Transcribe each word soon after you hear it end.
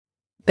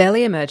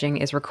Barely Emerging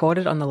is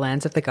recorded on the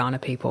lands of the Kaurna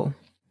people.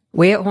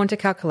 We at Haunted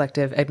Cow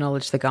Collective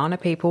acknowledge the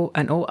Kaurna people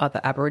and all other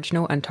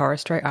Aboriginal and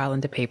Torres Strait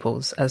Islander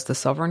peoples as the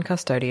sovereign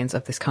custodians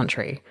of this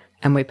country,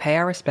 and we pay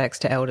our respects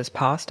to elders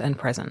past and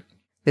present.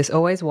 This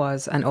always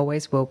was and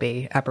always will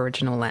be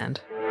Aboriginal land.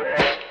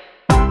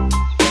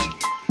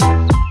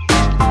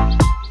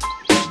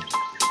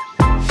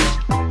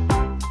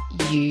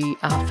 You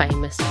are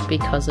famous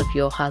because of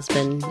your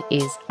husband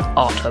is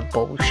utter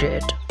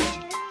bullshit.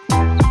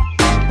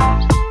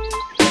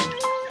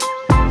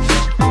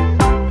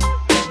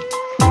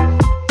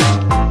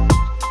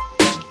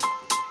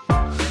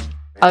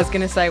 I was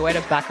going to say, way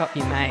to back up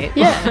your mate.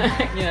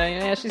 Yeah.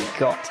 yeah, she's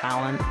got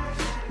talent.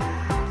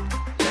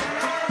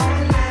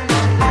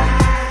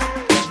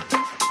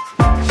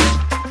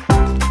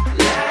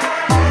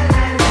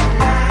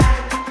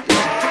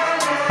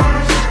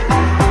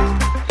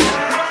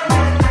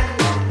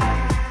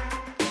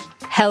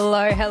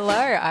 Hello.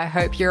 I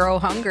hope you're all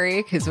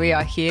hungry because we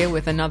are here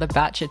with another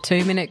batch of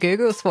 2-minute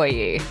Googles for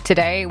you.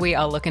 Today we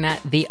are looking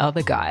at the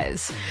other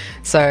guys.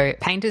 So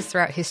painters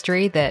throughout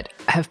history that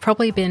have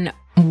probably been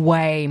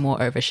way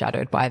more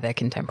overshadowed by their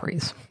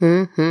contemporaries.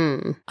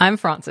 Mm-hmm. I'm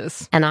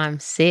Frances. And I'm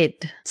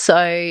Sid.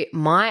 So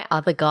my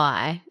other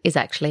guy is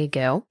actually a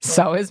girl.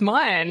 So is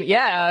mine.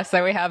 Yeah.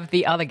 So we have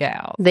the other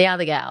gal. The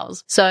other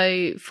gals.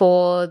 So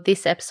for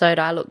this episode,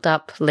 I looked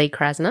up Lee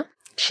Krasner.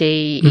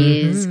 She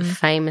is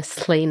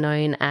famously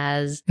known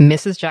as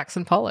Mrs.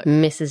 Jackson Pollock.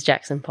 Mrs.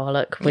 Jackson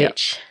Pollock,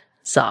 which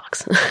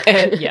sucks.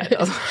 Yeah, it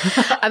does.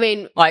 I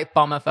mean, like,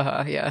 bummer for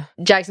her, yeah.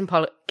 Jackson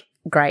Pollock,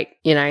 great,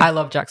 you know. I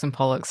love Jackson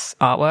Pollock's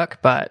artwork,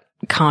 but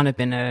can't have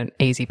been an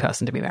easy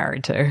person to be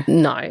married to.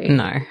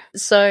 No.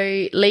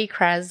 So Lee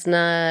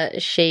Krasner,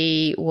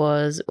 she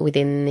was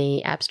within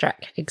the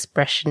abstract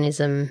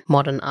expressionism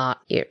modern art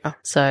era.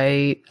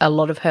 So a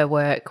lot of her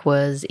work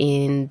was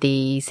in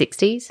the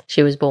 60s.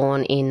 She was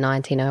born in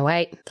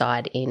 1908,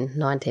 died in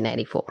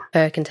 1984.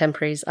 Her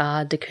contemporaries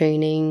are de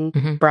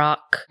Kooning,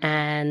 Braque,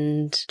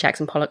 and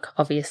Jackson Pollock,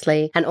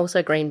 obviously, and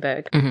also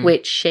Greenberg,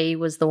 which she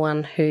was the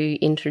one who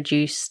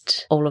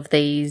introduced all of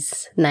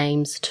these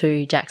names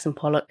to Jackson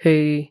Pollock, who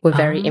were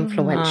very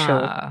influential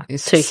to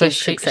his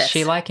success.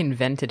 She like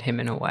invented him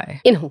in a way.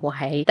 In a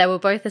way. They were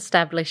both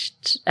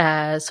established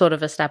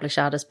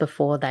artists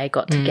before they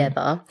got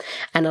together.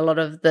 And a lot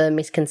of the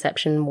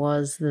misconception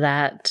was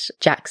that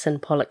Jackson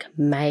Pollock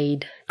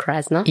made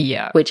Krasner.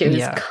 Yeah. Which it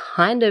was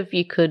kind of,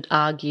 you could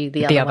argue,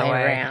 the other way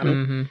around.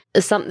 Mm-hmm.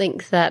 Something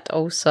that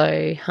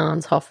also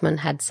Hans Hofmann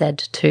had said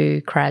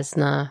to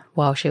Krasner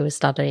while she was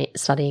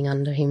studying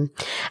under him.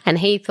 And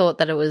he thought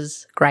that it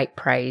was great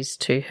praise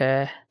to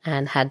her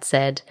and had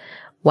said,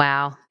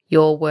 wow,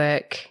 your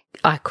work,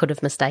 I could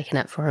have mistaken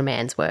it for a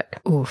man's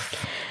work.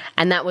 Oof.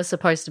 And that was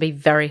supposed to be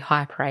very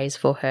high praise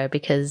for her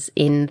because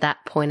in that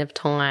point of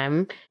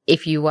time,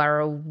 if you are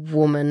a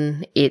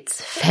woman,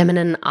 it's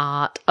feminine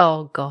art.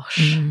 Oh,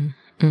 gosh.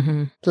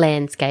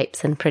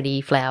 Landscapes and pretty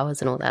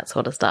flowers and all that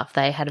sort of stuff.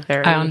 They had a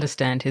very... I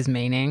understand his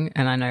meaning,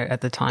 and I know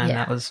at the time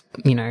that was,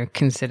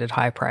 considered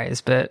high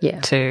praise, but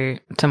to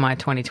my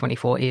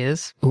 2024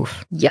 ears,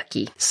 oof.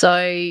 Yucky.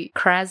 So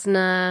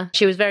Krasner,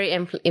 she was very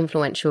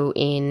influential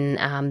in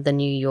the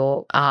New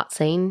York art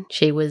scene.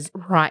 She was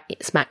right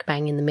smack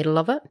bang in the middle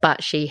of it,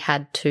 but she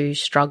had to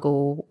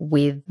struggle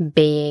with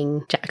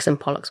being Jackson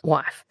Pollock's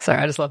wife. So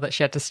I just love that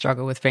she had to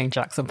struggle with being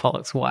Jackson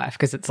Pollock's wife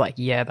because it's like,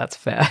 yeah, that's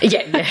fair.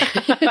 Yeah.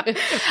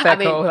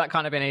 Cool. That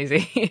can't have been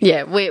easy.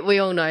 Yeah, we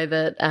all know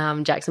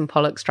that Jackson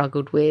Pollock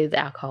struggled with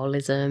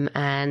alcoholism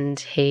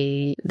and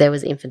there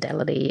was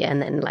infidelity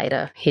and then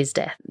later his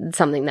death.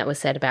 Something that was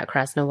said about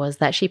Krasner was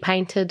that she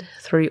painted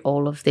through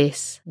all of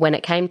this. When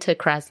it came to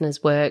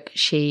Krasner's work,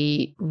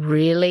 she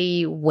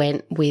really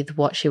went with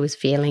what she was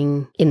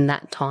feeling in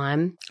that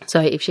time.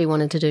 So if she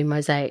wanted to do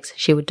mosaics,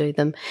 she would do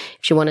them.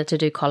 If she wanted to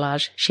do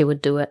collage, she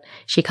would do it.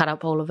 She cut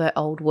up all of her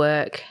old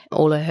work,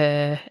 all of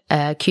her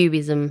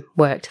cubism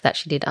work that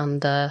she did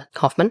under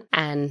Hofmann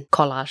and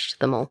collaged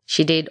them all.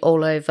 She did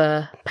all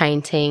over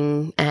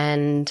painting,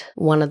 and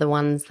one of the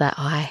ones that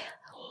I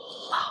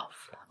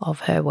love of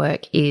her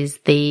work is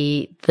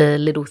the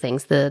little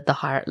things, the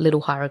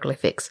little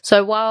hieroglyphics.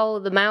 So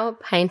while the male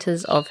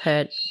painters of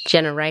her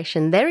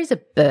generation, there is a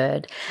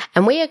bird,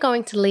 and we are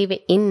going to leave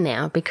it in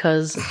now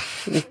because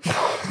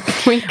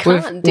we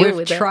can't deal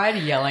with it. We've tried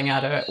yelling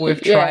at it.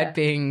 We've tried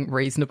being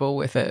reasonable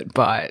with it,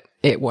 but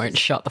it won't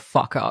shut the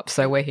fuck up.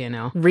 So we're here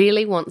now.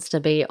 Really wants to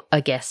be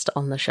a guest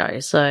on the show.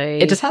 So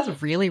it just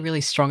has really,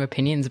 really strong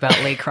opinions about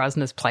Lee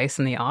Krasner's place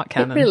in the art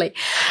canon. Really.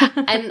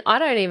 And I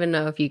don't even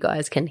know if you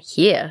guys can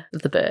hear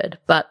the bird,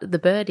 but the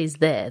bird is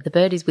there. The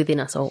bird is within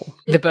us all.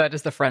 The bird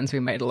is the friends we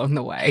made along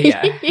the way.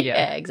 Yeah.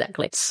 Yeah,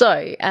 exactly.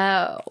 So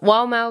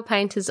while male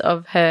painters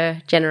of her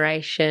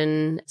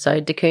generation, so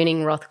de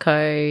Kooning,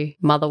 Rothko,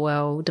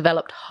 Motherwell,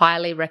 developed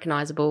highly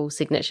recognisable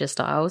signature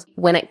styles,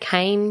 when it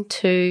came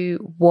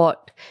to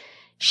what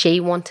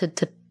she wanted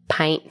to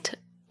paint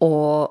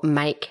or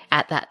make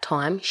at that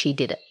time, she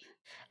did it.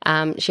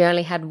 She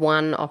only had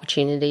one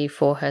opportunity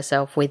for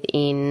herself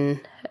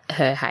within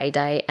her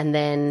heyday. And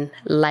then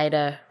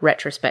later,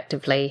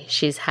 retrospectively,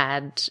 she's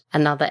had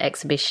another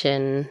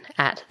exhibition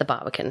at the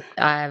Barbican.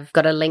 I've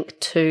got a link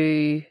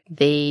to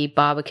the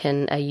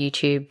Barbican, a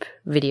YouTube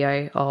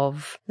video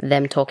of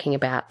them talking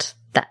about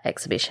that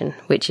exhibition,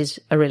 which is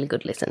a really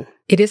good listen.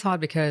 It is hard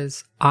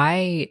because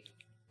I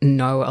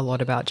know a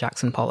lot about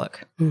Jackson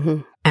Pollock.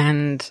 Mm-hmm.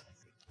 And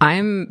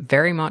I'm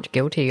very much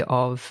guilty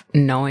of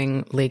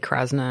knowing Lee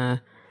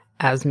Krasner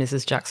as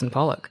Mrs. Jackson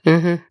Pollock.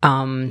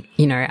 Mm-hmm.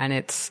 You know, and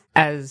it's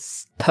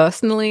as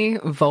personally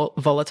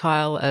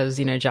volatile as,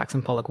 you know,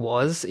 Jackson Pollock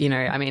was. You know,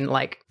 I mean,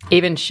 like,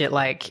 even shit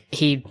like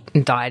he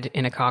died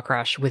in a car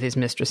crash with his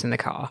mistress in the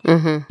car,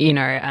 you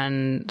know,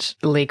 and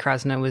Lee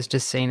Krasner was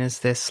just seen as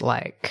this,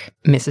 like,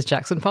 Mrs.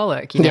 Jackson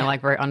Pollock, you know,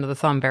 like very under the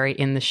thumb, very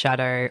in the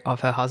shadow of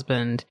her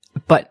husband.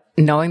 But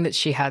knowing that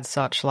she had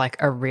such, like,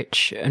 a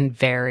rich and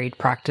varied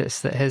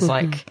practice that has,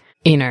 like,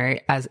 you know,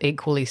 as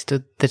equally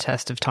stood the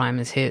test of time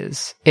as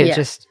his.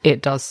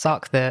 It does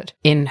suck that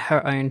in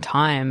her own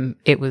time,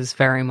 it was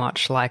very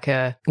much like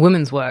a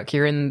woman's work.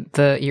 You're in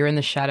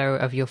the shadow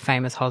of your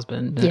famous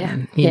husband.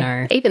 And, you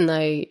know, even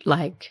though,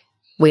 like,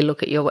 we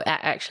look at your,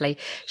 actually,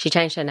 she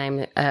changed her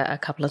name a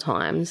couple of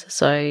times.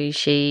 So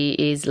she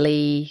is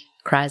Lee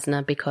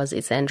Krasner because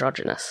it's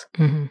androgynous.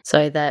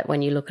 So that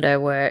when you look at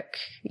her work,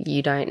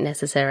 you don't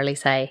necessarily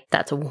say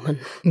that's a woman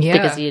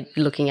because you're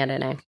looking at her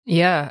name.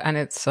 Yeah, and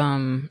it's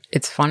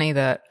funny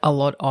that a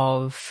lot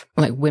of,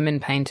 like, women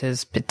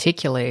painters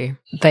particularly,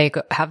 they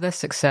have their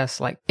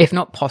success, like, if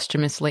not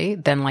posthumously,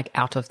 then, like,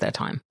 out of their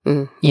time.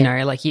 You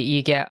know, like,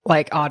 you get,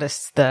 like,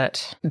 artists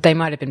that they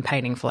might have been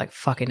painting for, like,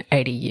 fucking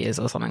 80 years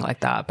or something like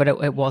that, but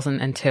it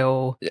wasn't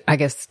until, I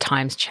guess,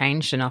 times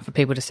changed enough for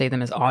people to see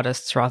them as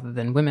artists rather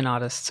than women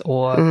artists,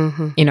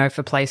 or, you know,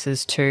 for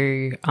places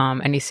to,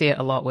 and you see it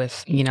a lot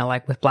with, you know,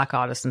 like, with black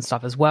artists and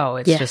stuff as well.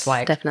 It's just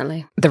like,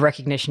 definitely, the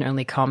recognition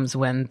only comes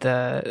when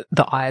the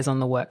eyes on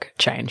the work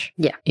change.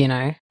 Yeah. You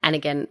know? And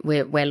again,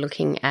 we're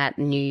looking at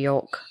New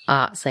York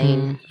art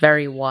scene,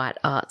 very white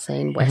art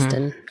scene,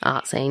 Western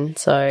art scene.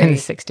 So in the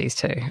 60s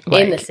too.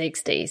 Like, in the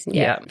 60s.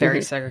 Yeah.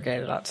 Very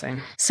segregated art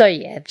scene. So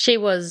yeah, she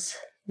was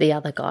the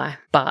other guy,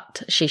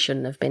 but she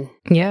shouldn't have been.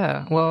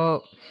 Yeah.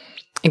 Well,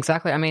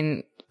 exactly. I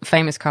mean,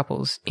 famous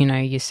couples, you know,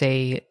 you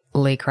see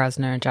Lee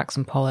Krasner and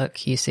Jackson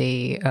Pollock, you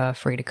see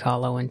Frida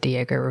Kahlo and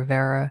Diego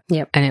Rivera.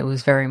 Yep. And it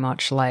was very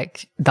much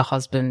like the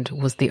husband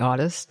was the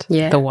artist.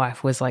 Yeah. The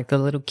wife was like the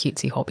little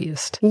cutesy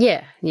hobbyist.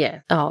 Yeah,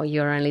 yeah. Oh,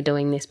 you're only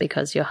doing this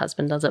because your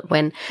husband does it.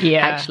 When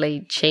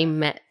actually she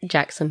met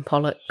Jackson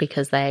Pollock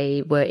because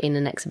they were in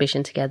an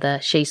exhibition together.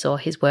 She saw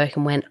his work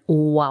and went,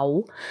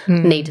 wow,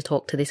 need to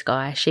talk to this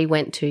guy. She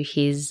went to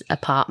his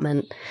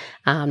apartment,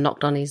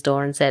 knocked on his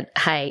door and said,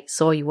 hey,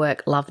 saw your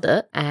work, loved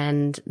it.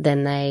 And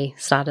then they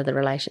started a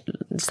relationship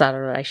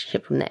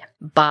from there.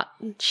 But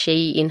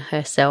she in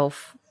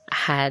herself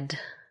had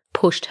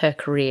pushed her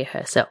career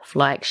herself.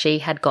 Like, she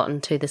had gotten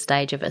to the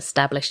stage of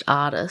established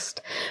artist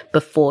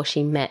before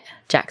she met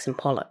Jackson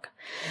Pollock.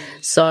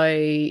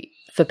 So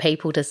for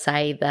people to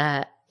say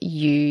that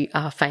you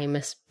are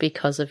famous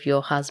because of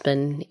your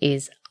husband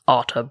is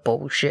utter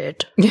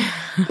bullshit.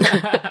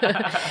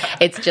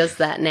 It's just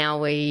that now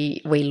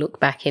we look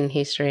back in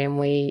history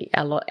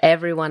and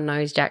everyone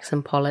knows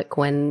Jackson Pollock.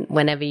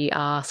 Whenever you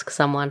ask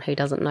someone who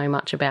doesn't know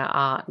much about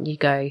art, you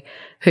go,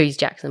 who's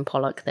Jackson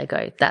Pollock? They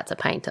go, that's a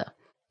painter.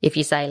 If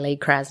you say Lee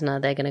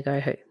Krasner, they're going to go,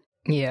 who?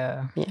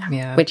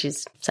 Yeah. Which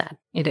is sad.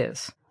 It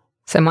is.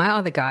 So my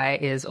other guy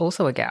is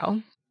also a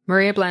gal.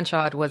 Maria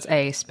Blanchard was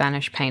a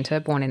Spanish painter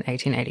born in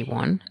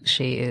 1881.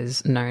 She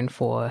is known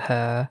for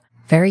her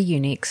very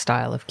unique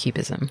style of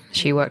cubism.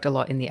 She worked a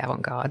lot in the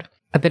avant-garde.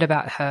 A bit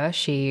about her,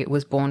 she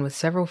was born with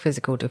several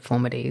physical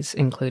deformities,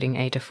 including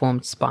a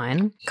deformed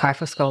spine,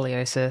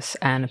 kyphoscoliosis,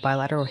 and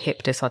bilateral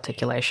hip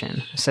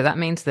disarticulation. So that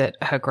means that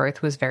her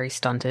growth was very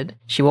stunted.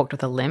 She walked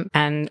with a limp.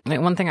 And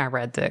one thing I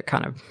read that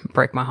kind of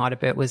broke my heart a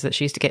bit was that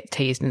she used to get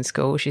teased in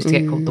school. She used to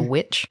get called the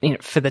witch. You know,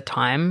 for the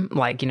time,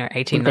 like, you know,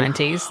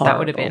 1890s, that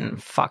would have been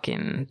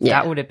fucking,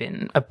 that would have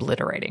been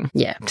obliterating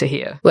to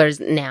hear.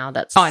 Whereas now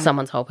that's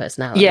someone's whole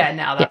personality. Yeah,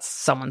 now that's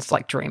someone's,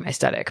 like, dream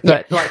aesthetic.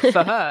 But, like,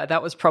 for her,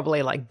 that was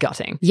probably, like,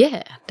 gutting.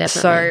 Yeah, definitely.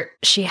 So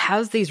she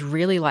has these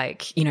really,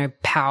 like, you know,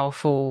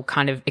 powerful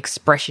kind of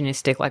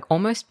expressionistic, like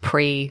almost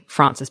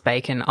pre-Francis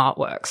Bacon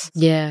artworks.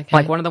 Yeah. Okay.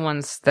 Like one of the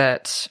ones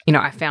that, you know,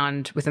 I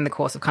found within the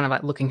course of kind of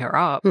like looking her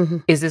up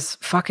is this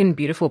fucking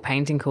beautiful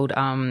painting called,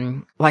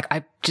 like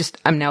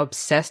I'm now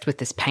obsessed with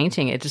this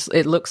painting.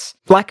 It looks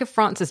like a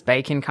Francis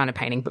Bacon kind of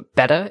painting, but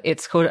better.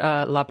 It's called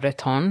La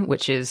Bretonne,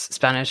 which is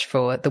Spanish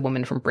for the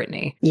woman from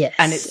Brittany. Yes.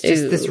 And it's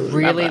just this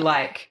really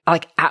like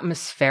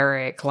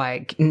atmospheric,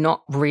 like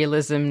not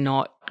realism,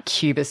 not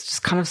cubist,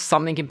 just kind of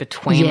something in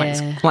between. Like,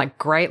 Yeah. it's like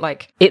great.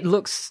 Like it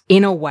looks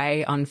in a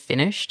way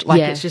unfinished. Like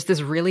Yeah. it's just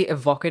this really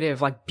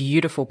evocative, like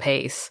beautiful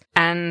piece.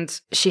 And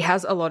she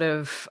has a lot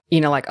of,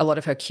 like a lot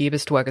of her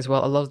cubist work as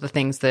well. A lot of the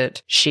things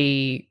that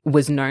she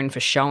was known for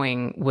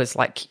showing was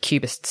like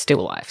cubist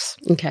still lifes.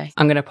 Okay.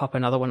 I'm going to pop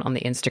another one on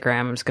the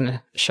Instagram. I'm just going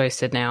to show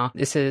Sid now.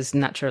 This is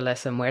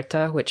Naturaleza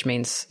Muerta, which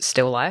means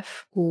still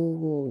life.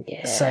 Ooh,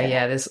 yeah. So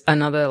yeah, there's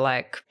another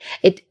like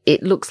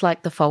It looks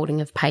like the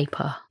folding of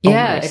paper.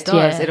 yeah, almost. it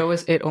does. Yeah.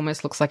 It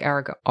almost looks like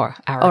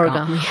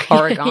origami.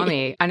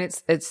 Origami. And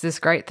it's this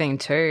great thing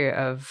too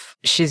of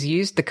she's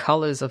used the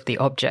colors of the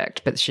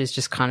object, but she's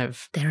just kind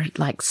of They're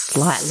like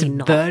slightly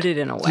not. subverted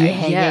in a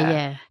way.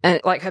 Yeah.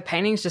 And like her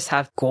paintings just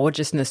have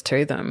gorgeousness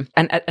to them.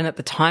 And at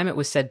the time it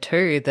was said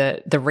too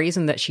that the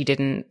reason that she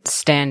didn't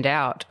stand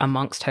out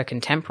amongst her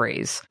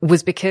contemporaries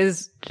was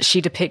because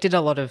she depicted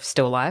a lot of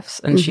still lifes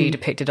and she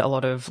depicted a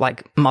lot of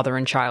like mother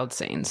and child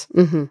scenes.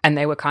 And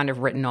they were kind of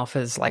written off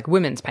as like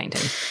women's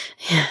painting.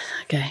 Yeah.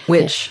 Okay.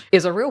 Which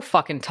is a real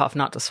fucking tough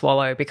nut to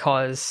swallow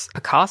because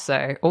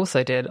Picasso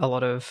also did a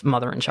lot of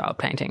mother and child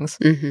paintings.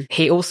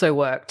 He also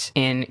worked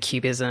in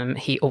Cubism.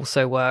 He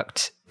also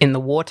worked in the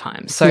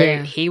wartime. So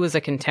Yeah. he was a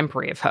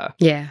contemporary of her.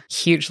 Yeah.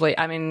 Hugely.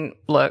 I mean,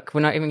 look,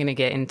 we're not even going to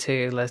get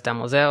into Les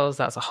Demoiselles.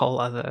 That's a whole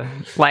other,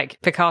 like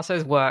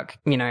Picasso's work,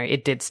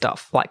 it did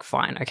stuff like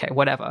fine. Okay,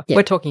 whatever. Yeah.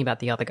 We're talking about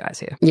the other guys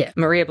here. Yeah.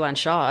 Maria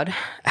Blanchard,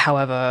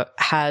 however,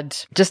 had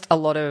just a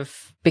lot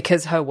of,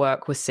 because her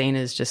work was seen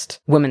as just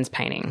women's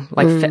painting,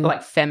 like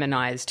like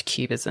feminized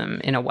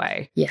cubism in a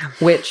way. Yeah.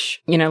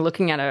 Which,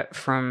 looking at it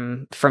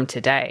from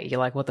today, you're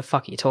like, what the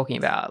fuck are you talking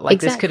about?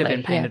 Like this could have been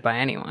Exactly, painted by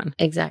anyone.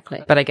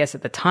 Exactly. But I guess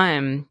at the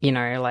time,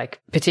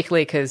 like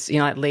particularly because,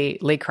 like Lee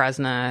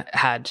Krasner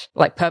had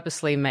like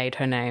purposely made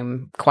her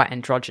name quite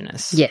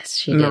androgynous. Yes,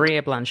 she did.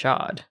 Maria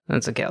Blanchard.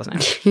 That's a girl's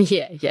name.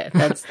 Yeah.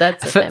 That's a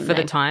for femme the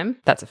name. time,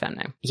 that's a femme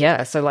name.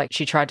 Yeah. So like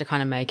she tried to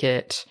kind of make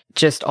it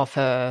just off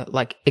her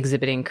like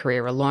exhibiting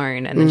career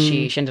alone. And then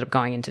she ended up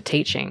going into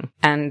teaching.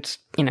 And,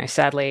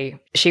 sadly,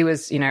 she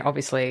was,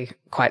 obviously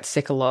quite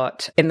sick a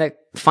lot. In the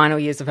final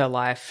years of her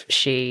life,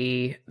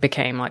 she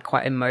became like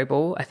quite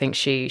immobile. I think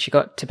she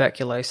got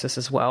tuberculosis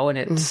as well, and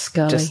it's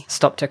golly. just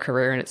stopped her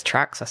career in its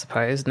tracks, I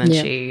suppose. And then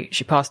Yeah.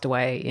 she passed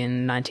away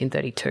in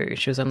 1932.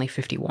 She was only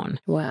 51.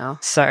 Wow.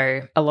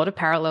 So a lot of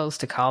parallels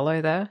to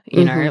Carlo there,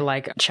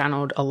 like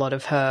channeled a lot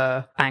of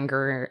her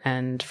anger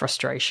and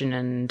frustration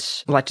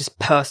and like just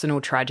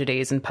personal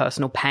tragedies and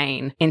personal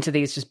pain into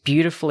these just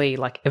beautifully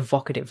like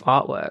evocative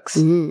artworks.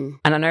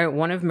 And I know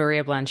one of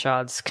Maria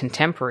Blanchard's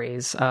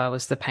contemporaries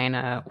was the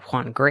painter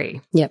Juan Gris.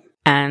 Yep.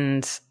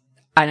 And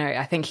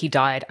I think he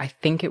died, I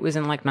think it was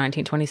in like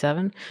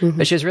 1927,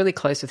 but she was really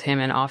close with him.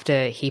 And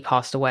after he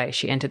passed away,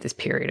 she entered this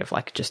period of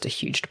like just a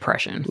huge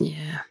depression.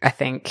 Yeah. I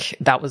think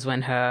that was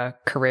when her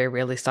career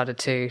really started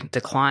to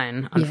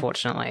decline,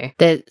 unfortunately.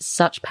 There's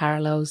such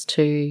parallels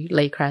to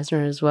Lee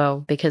Krasner as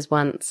well, because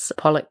once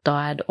Pollock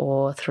died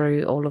or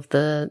through all of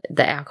the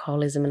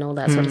alcoholism and all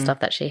that sort of stuff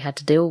that she had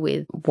to deal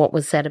with, what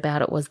was said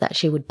about it was that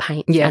she would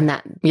paint. Yeah. And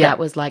that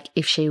was like,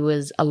 if she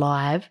was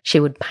alive, she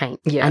would paint.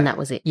 Yeah. And that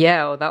was it.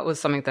 Yeah, well, that was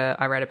something that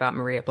I read about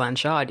Maria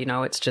Blanchard.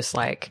 It's just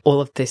like all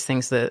of these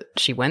things that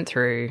she went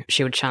through,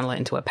 she would channel it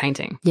into a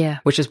painting. Yeah.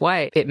 Which is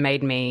why it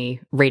made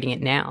me, reading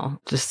it now,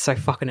 just so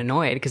fucking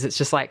annoyed, because it's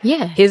just like,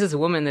 Yeah. here's this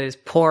woman that is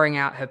pouring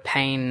out her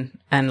pain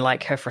and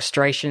like her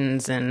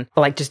frustrations and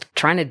like just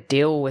trying to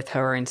deal with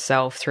her own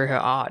self through her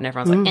art. And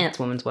everyone's like, it's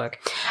woman's work.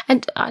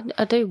 And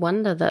I do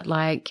wonder that,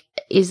 like,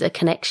 is a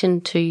connection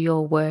to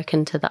your work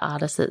and to the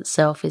artist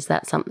itself, is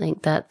that something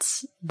that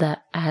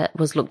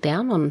was looked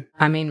down on?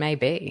 I mean,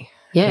 maybe.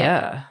 Yeah.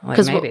 Yeah, like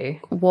 'Cause maybe.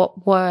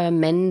 What were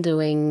men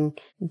doing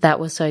that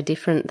was so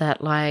different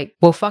that, like...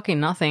 Well,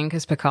 fucking nothing,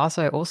 because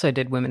Picasso also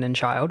did Women and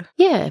Child.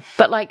 Yeah,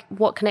 but, like,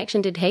 what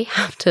connection did he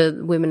have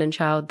to Women and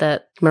Child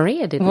that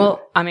Maria didn't?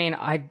 Well, I mean,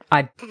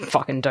 I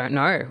fucking don't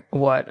know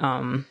what,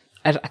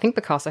 I think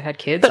Picasso had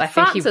kids. but I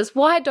think Francis,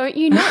 why don't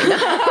you know?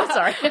 No,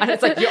 sorry. and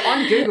it's like, you're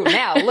on Google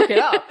now, look it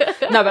up.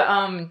 No, but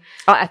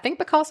I think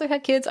Picasso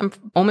had kids. I'm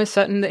almost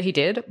certain that he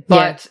did.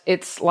 But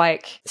it's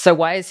like, so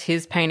why is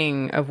his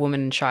painting of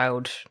Woman and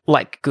Child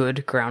like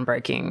good,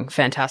 groundbreaking,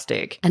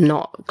 fantastic? And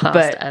not classed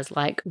But- as,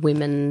 like,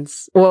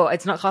 women's... Well,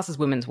 it's not classed as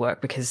women's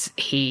work because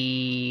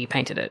he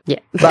painted it. Yeah.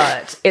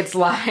 But it's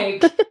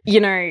like,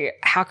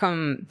 how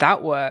come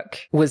that work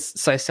was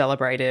so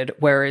celebrated,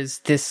 whereas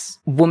this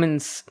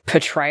woman's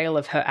portrayal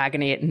of her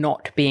agony at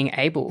not being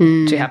able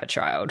to have a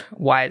child,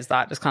 why is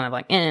that just kind of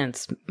like,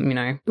 it's,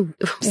 Women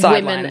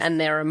sidelines. and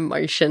their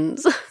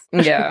emotions.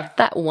 Yeah.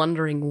 That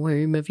wandering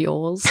womb of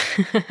yours.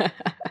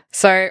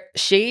 So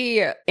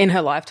she, in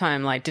her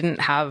lifetime, like didn't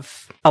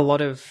have a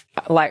lot of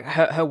like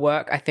her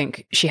work. I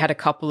think she had a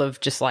couple of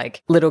just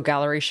like little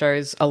gallery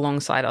shows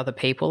alongside other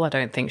people. I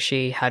don't think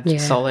she had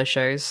solo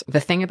shows. The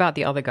thing about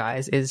the other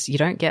guys is you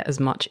don't get as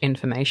much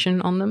information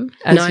on them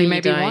as No, you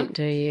maybe don't, want.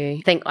 do you?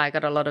 I think I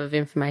got a lot of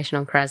information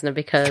on Krasner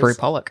because... Through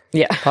Pollock.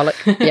 Yeah. Pollock.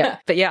 Yeah.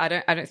 But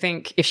yeah, I don't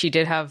think if she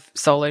did have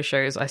solo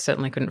shows, I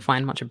certainly couldn't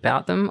find much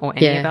about them or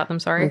any about them,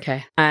 sorry.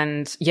 Okay.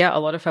 And yeah, a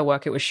lot of her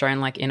work, it was shown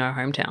like in her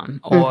hometown,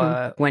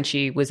 or when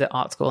she was at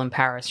art school in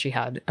Paris, she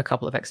had a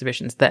couple of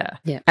exhibitions there.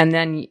 Yeah. And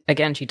then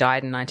again, she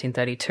died in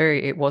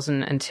 1932. It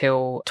wasn't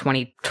until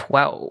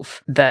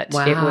 2012 that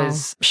it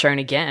was shown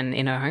again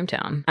in her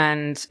hometown.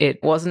 And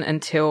it wasn't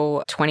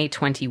until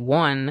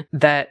 2021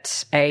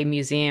 that a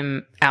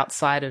museum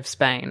outside of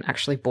Spain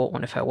actually bought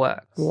one of her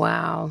works.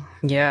 Wow.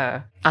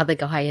 Yeah. Other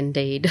guy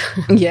indeed.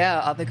 Yeah,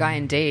 other guy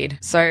indeed.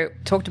 So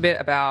talked a bit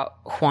about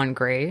Juan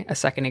Gris a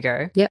second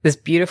ago. Yep. This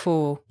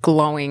beautiful,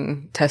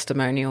 glowing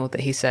testimonial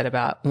that he said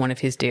about one of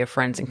his dear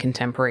friends and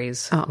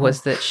contemporaries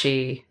was that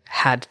she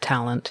had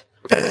talent.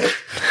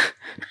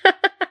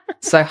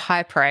 So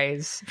high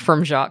praise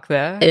from Jacques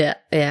there. Yeah,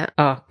 yeah.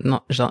 Oh,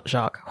 not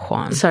Jacques,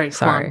 Juan. Sorry.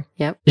 Juan.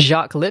 Yep.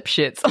 Jacques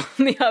Lipschitz,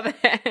 on the other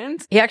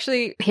hand, he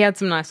had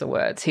some nicer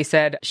words. He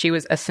said, she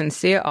was a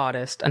sincere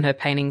artist and her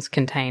paintings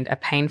contained a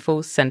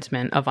painful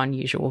sentiment of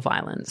unusual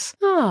violence.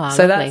 Oh,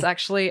 so lovely. that's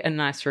actually a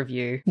nice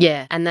review.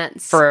 Yeah, and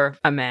that's... For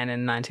a man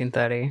in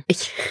 1930.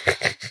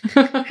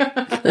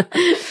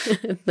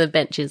 The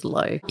bench is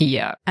low.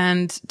 Yeah.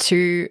 And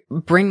to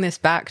bring this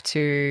back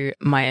to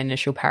my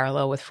initial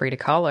parallel with Frida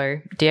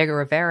Kahlo, Diego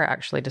Rivera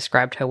actually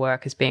described her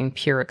work as being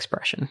pure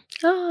expression.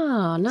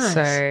 Oh, nice.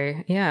 So,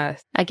 yeah.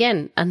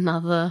 Again,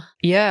 another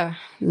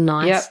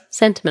nice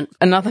sentiment.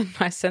 Another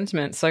nice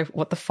sentiment. So,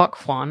 what the fuck,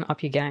 Juan?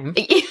 Up your game.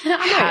 Yeah,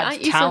 I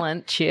know. Had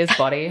talent. Cheers,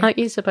 buddy. Aren't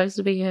you supposed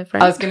to be her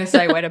friend? I was going to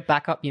say, way to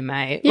back up your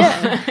mate.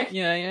 Yeah.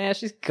 Yeah,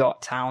 she's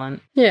got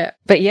talent. Yeah.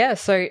 But yeah,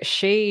 so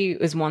she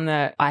was one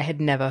that I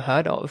had never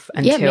heard of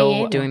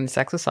until doing this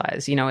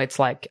exercise. You know, it's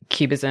like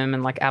Cubism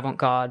and like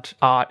avant-garde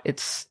art.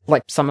 It's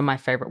like some of my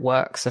favorite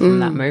works are from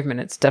that movement.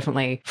 It's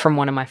definitely from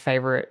one of my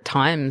favorite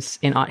times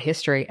in art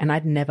history. And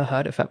I'd never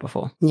heard of her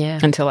before. Yeah.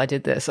 Until I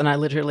did this. And I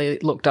literally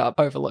looked up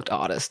overlooked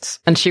artists.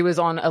 And she was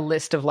on a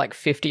list of like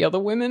 50 other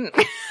women.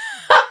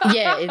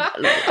 Yeah,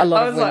 a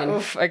lot of women. Like,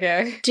 oof,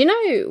 okay. Do you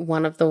know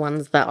one of the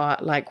ones that I,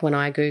 like when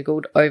I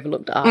Googled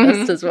overlooked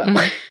artists as well?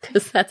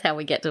 Because that's how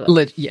we get to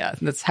it. Yeah,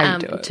 that's how you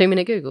do it. 2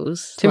 minute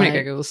Googles. 2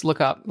 minute Googles, look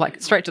up,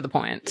 like straight to the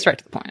point.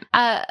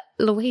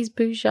 Louise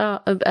Bourgeois.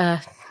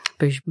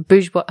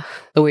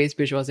 Louise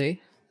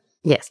Bourgeoisie.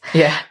 Yes.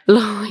 Yeah.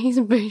 Louise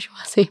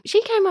Bourgeoisie.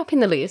 She came up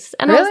in the list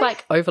and I was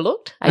like,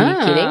 overlooked? Are you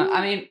kidding?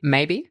 I mean,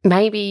 maybe.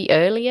 Maybe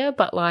earlier,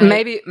 but like...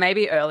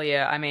 Maybe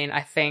earlier. I mean,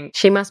 I think...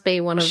 She must be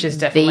one of She's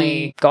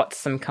definitely got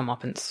some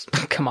comeuppance.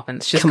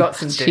 She's got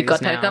some dues She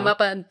got now. her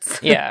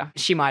comeuppance. Yeah.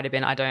 She might have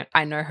been.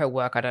 I know her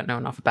work. I don't know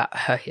enough about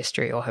her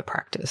history or her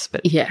practice,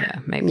 but yeah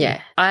maybe. Yeah.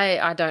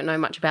 I don't know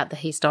much about the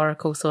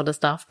historical sort of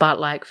stuff, but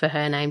like for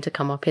her name to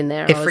come up in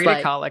there, if I was Frida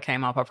like... Kahlo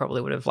came up, I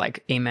probably would have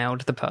like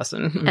emailed the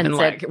person and been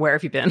said, like, where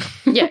have you been?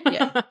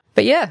 Yeah.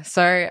 But yeah,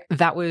 so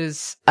that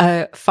was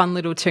a fun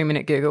little 2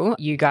 minute Google.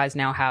 You guys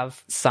now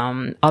have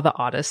some other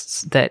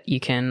artists that you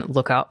can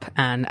look up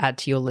and add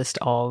to your list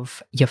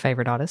of your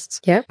favorite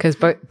artists. Yeah. Because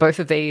both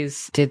of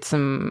these did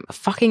some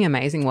fucking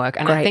amazing work.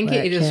 And I think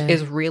it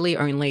is really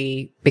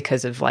only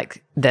because of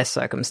like their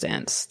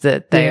circumstance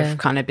that they've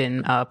kind of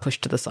been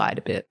pushed to the side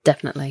a bit.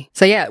 Definitely.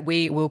 So yeah,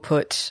 we will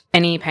put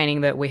any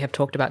painting that we have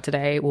talked about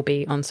today will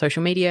be on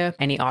social media.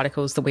 Any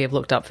articles that we have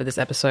looked up for this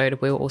episode,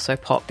 we'll also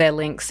pop their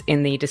links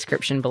in the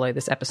description below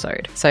this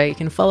episode. So you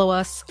can follow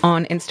us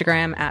on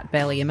Instagram at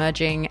Barely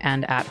Emerging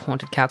and at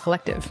Haunted Cow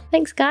Collective.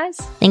 Thanks, guys.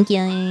 Thank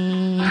you.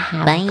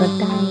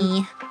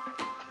 Bye.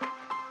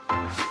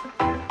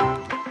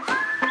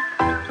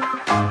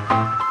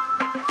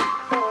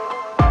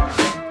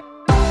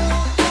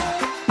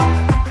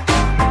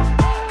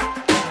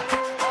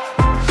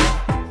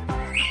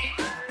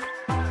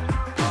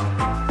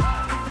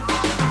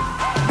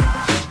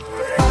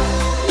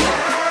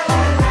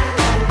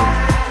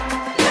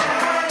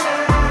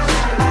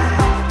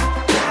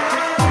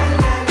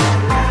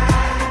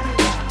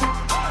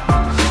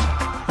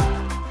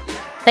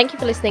 Thank you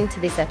for listening to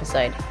this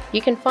episode.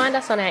 You can find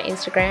us on our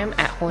Instagram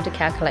at Haunted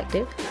Cow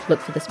Collective.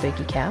 Look for the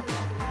spooky cow.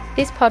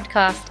 This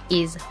podcast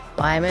is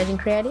by emerging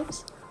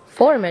creatives,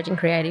 for emerging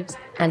creatives,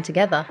 and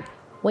together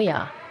we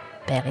are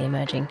Barely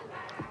Emerging.